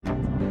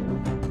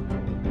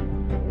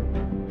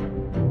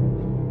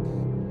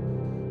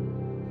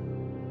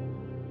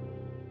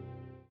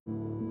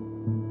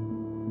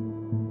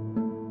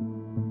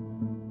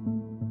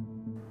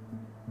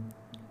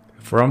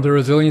From the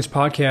Resilience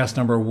Podcast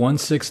number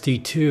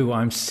 162,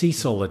 I'm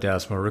Cecil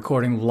Ledesma,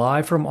 recording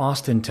live from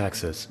Austin,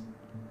 Texas.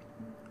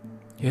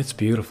 It's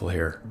beautiful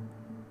here.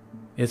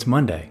 It's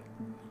Monday,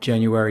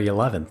 January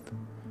 11th.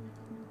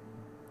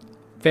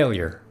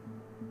 Failure.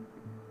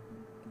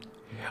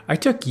 I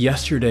took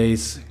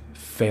yesterday's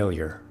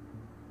failure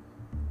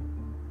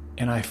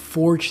and I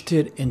forged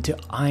it into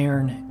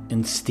iron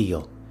and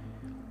steel.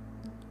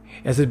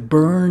 As it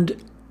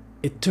burned,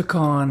 it took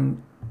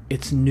on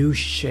its new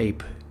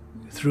shape.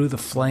 Through the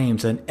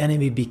flames, an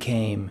enemy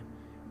became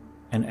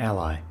an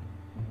ally.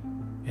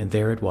 And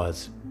there it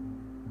was,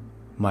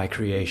 my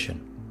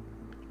creation,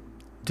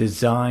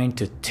 designed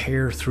to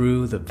tear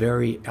through the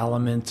very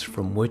elements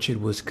from which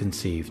it was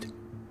conceived.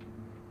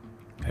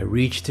 I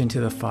reached into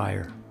the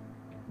fire.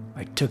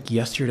 I took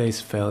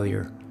yesterday's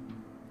failure,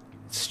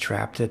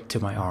 strapped it to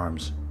my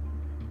arms.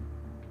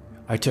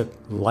 I took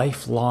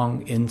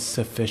lifelong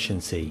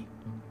insufficiency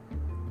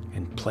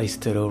and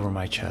placed it over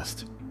my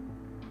chest.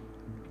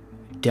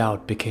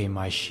 Doubt became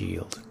my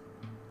shield,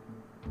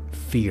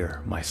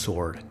 fear my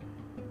sword.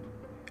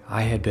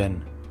 I had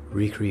been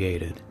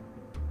recreated,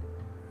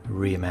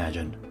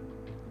 reimagined.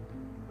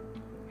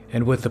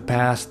 And with the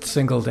past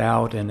singled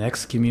out and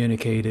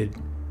excommunicated,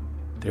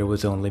 there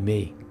was only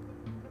me,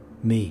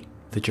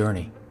 the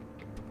journey.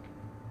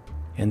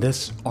 And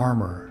this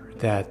armor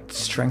that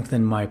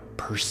strengthened my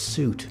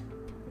pursuit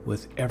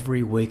with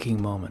every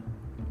waking moment.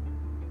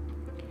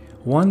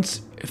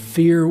 Once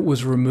fear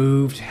was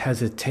removed,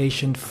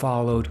 hesitation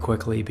followed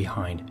quickly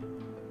behind.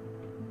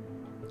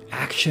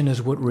 Action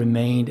is what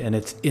remained, and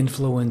its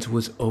influence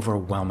was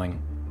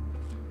overwhelming.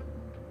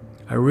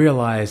 I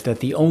realized that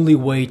the only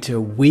way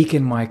to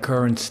weaken my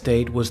current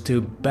state was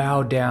to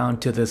bow down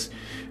to this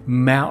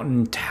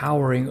mountain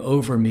towering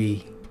over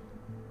me,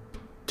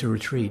 to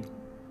retreat.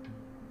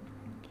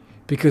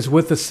 Because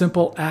with the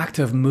simple act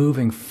of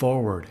moving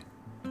forward,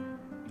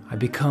 I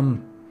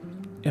become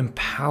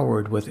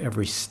empowered with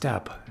every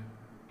step.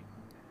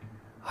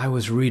 I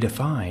was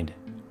redefined.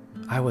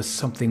 I was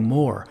something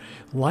more.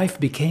 Life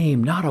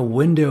became not a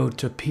window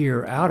to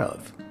peer out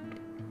of,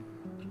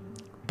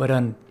 but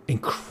an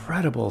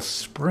incredible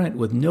sprint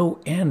with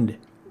no end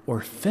or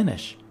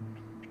finish.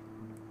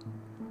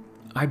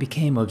 I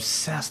became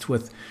obsessed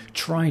with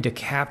trying to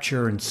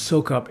capture and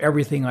soak up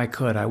everything I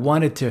could. I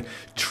wanted to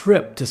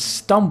trip, to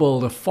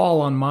stumble, to fall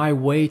on my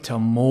way to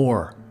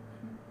more.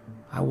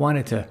 I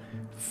wanted to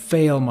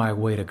fail my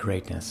way to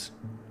greatness.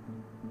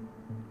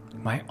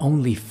 My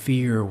only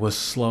fear was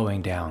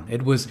slowing down.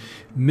 It was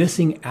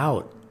missing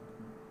out.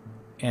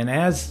 And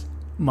as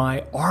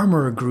my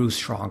armor grew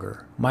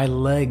stronger, my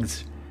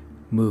legs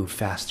moved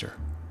faster.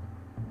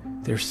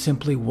 There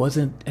simply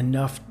wasn't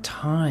enough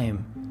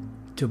time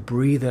to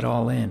breathe it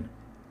all in.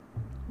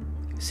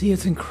 See,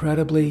 it's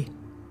incredibly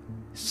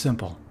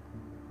simple.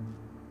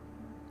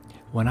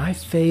 When I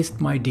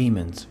faced my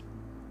demons,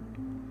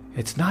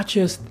 it's not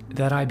just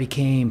that I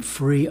became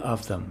free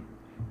of them.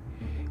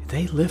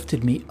 They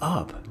lifted me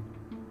up.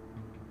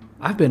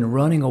 I've been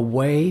running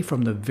away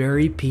from the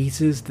very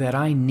pieces that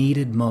I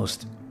needed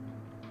most.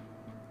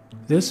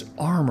 This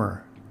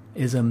armor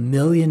is a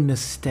million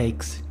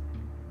mistakes.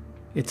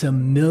 It's a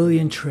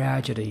million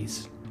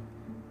tragedies.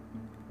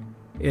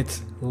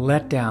 It's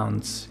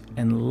letdowns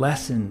and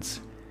lessons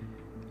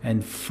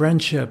and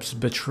friendships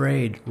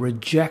betrayed,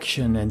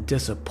 rejection and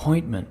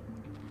disappointment.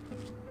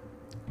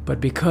 But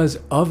because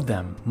of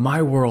them,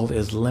 my world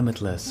is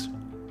limitless.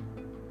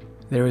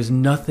 There is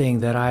nothing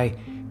that I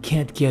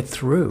can't get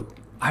through.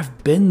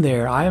 I've been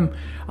there. I'm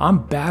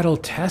battle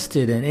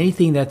tested, and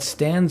anything that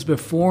stands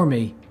before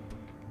me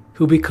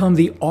who become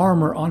the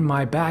armor on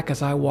my back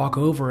as I walk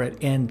over it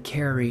and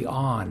carry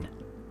on.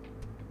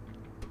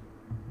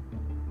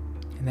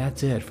 And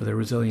that's it for the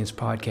Resilience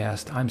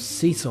Podcast. I'm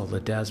Cecil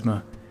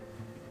Ledesma.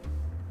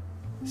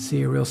 See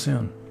you real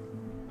soon.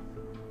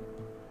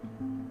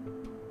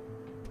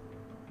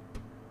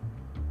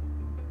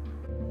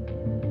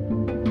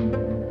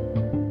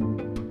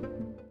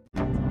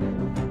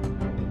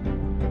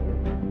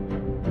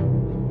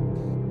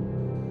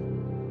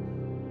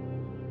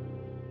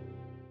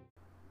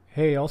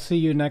 Hey, I'll see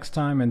you next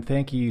time, and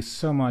thank you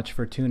so much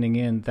for tuning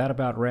in. That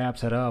about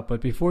wraps it up. But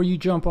before you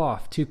jump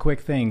off, two quick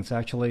things,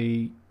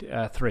 actually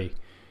three.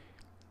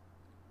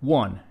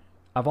 One,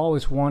 I've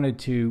always wanted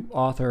to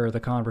author the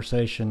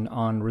conversation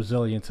on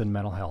resilience and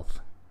mental health,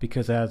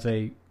 because as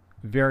a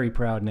very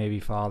proud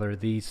Navy father,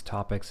 these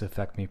topics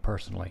affect me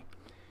personally.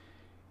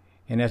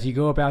 And as you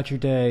go about your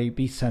day,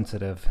 be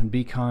sensitive and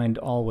be kind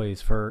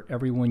always, for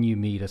everyone you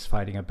meet is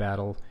fighting a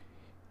battle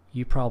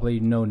you probably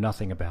know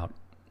nothing about.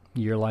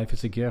 Your life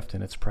is a gift,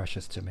 and it's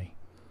precious to me.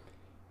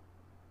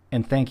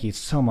 And thank you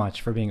so much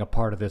for being a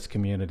part of this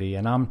community.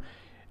 And I'm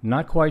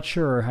not quite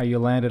sure how you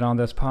landed on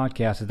this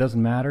podcast. It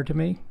doesn't matter to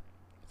me.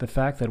 The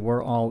fact that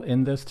we're all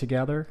in this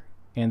together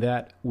and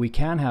that we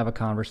can have a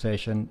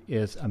conversation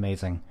is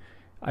amazing.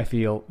 I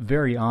feel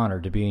very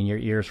honored to be in your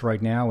ears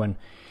right now, and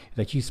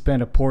that you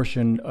spend a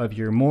portion of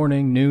your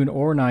morning, noon,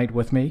 or night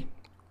with me.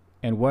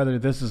 And whether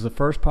this is the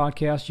first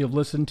podcast you've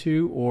listened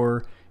to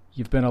or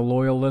you've been a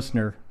loyal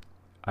listener,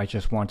 I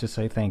just want to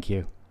say thank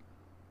you.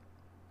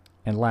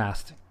 And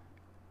last,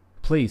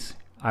 please,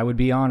 I would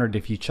be honored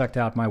if you checked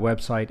out my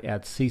website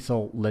at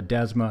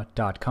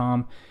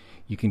cecilledesma.com.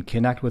 You can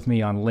connect with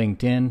me on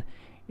LinkedIn.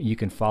 You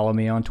can follow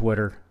me on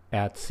Twitter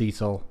at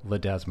Cecil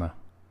Ledesma.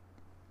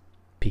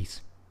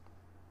 Peace.